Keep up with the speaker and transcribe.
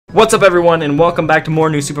What's up, everyone, and welcome back to more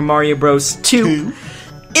new Super Mario Bros. 2.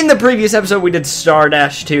 In the previous episode, we did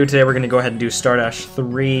Star-2. Today, we're going to go ahead and do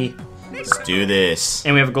Star-3. Let's do this.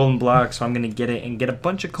 And we have a golden block, so I'm going to get it and get a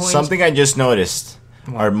bunch of coins. Something I just noticed.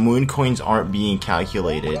 What? Our moon coins aren't being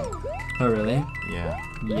calculated. Oh, really? Yeah.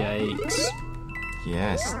 Yikes.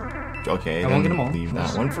 Yes. Okay, I won't get them all. Leave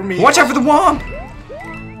that one for me. Watch out for the womp!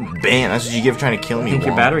 Bam, that's what you give trying to kill me. I think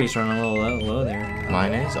your battery's running a little low there.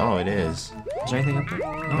 Mine is? Oh, it is. Is there anything up there?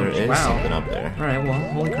 Oh, there is something up there. Alright, well,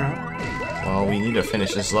 holy crap. Well, we need to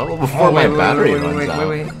finish this level before my battery runs out.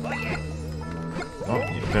 Wait. Oh,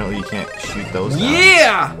 apparently you can't shoot those down.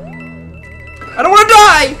 Yeah! I don't want to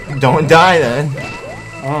die! Don't die then.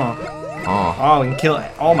 Oh. Oh. Oh, we can kill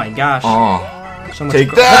it. Oh my gosh. Oh. So much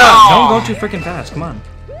Take that! Don't go too freaking fast. Come on.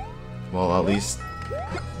 Well, at least...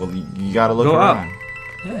 Well, you gotta look go around. Up.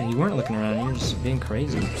 Yeah, you weren't looking around. You were just being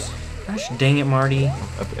crazy. Oops. Gosh, dang it, Marty.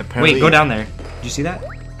 Apparently, wait, go down there. Did you see that?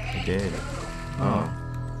 I did.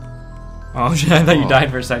 Oh. Oh, shit, I thought you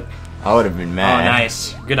died for a sec. I would have been mad. Oh,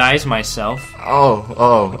 nice. Good eyes, myself.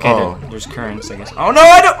 Okay, there's currents, I guess. Oh, no,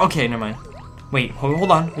 I don't. Okay, never mind. Wait,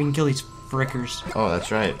 hold on. We can kill these frickers. Oh,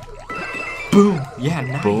 that's right. Boom. Yeah,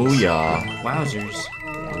 nice. Booyah.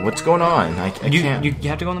 Wowzers. What's going on? I can't. You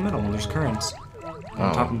have to go in the middle. There's currents.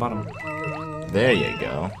 On top and bottom. There you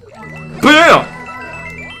go. BAM!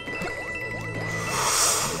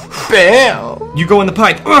 BAM! You go in the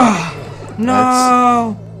pipe. Ugh!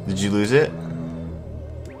 No! Did you lose it?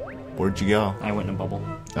 Where'd you go? I went in a bubble.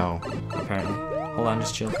 Oh. Apparently. Hold on,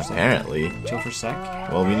 just chill for a sec. Apparently. Chill for a sec.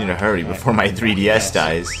 Well, we need to hurry before my 3DS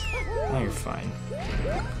dies. No, you're fine.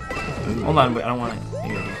 Ooh. Hold on, wait, I don't want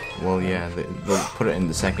it. Well, yeah, they'll put it in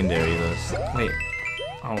the secondary list. Wait.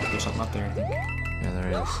 Oh, there's something up there, I think. Yeah,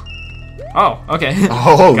 there is. Oh, okay.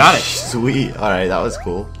 Oh, got it. Sweet. Alright, that was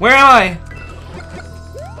cool. Where am I?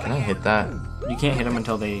 Can I hit that? You can't hit them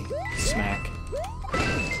until they smack.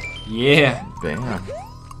 Yeah. Bam.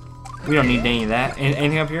 We don't need any of that.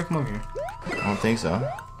 Anything up here? Come over here. I don't think so.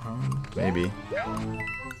 Maybe.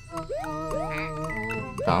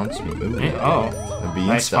 Bounce me. Ooh. Oh. A bean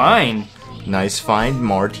Nice stuff. find. Nice find,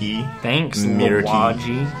 Marty. Thanks, Mirty.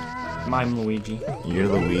 Luigi. I'm Luigi. You're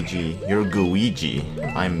Luigi. You're Guigi.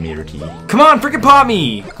 I'm Mirty. Come on, freaking pop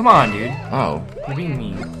me! Come on, dude. Oh. You're being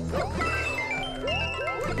mean.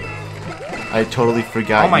 I totally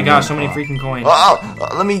forgot. Oh my gosh, so many freaking coins. Oh,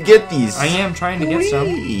 let me get these. I am trying to get some.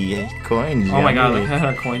 Coins. Oh my god, look at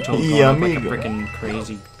our coin total going up like a Yummy. freaking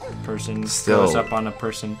crazy person Still. goes up on a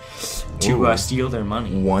person to steal their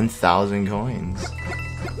money. 1,000 coins.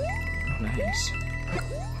 Nice.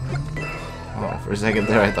 Oh, for a second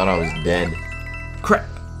there, I thought I was dead. Crap.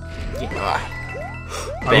 Yeah.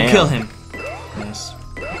 I will kill him. Yes.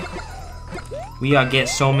 We get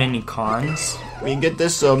so many cons. We get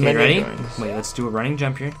this so many ready? coins. Wait, let's do a running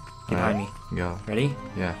jump here. Get behind me. Go. Ready?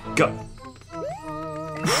 Yeah. Go.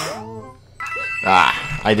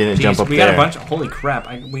 Ah, I didn't jump up we there. got a bunch. Holy crap!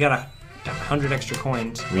 We got 100 extra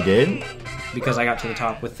coins. We did? Because I got to the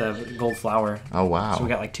top with the gold flower. Oh wow! So we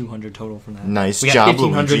got like 200 total from that. Nice job, job,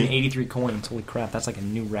 1,583 coins. Holy crap! That's like a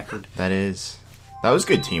new record. That is. That was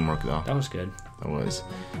good teamwork, though. That was good. That was.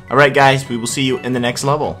 All right, guys. We will see you in the next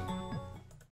level.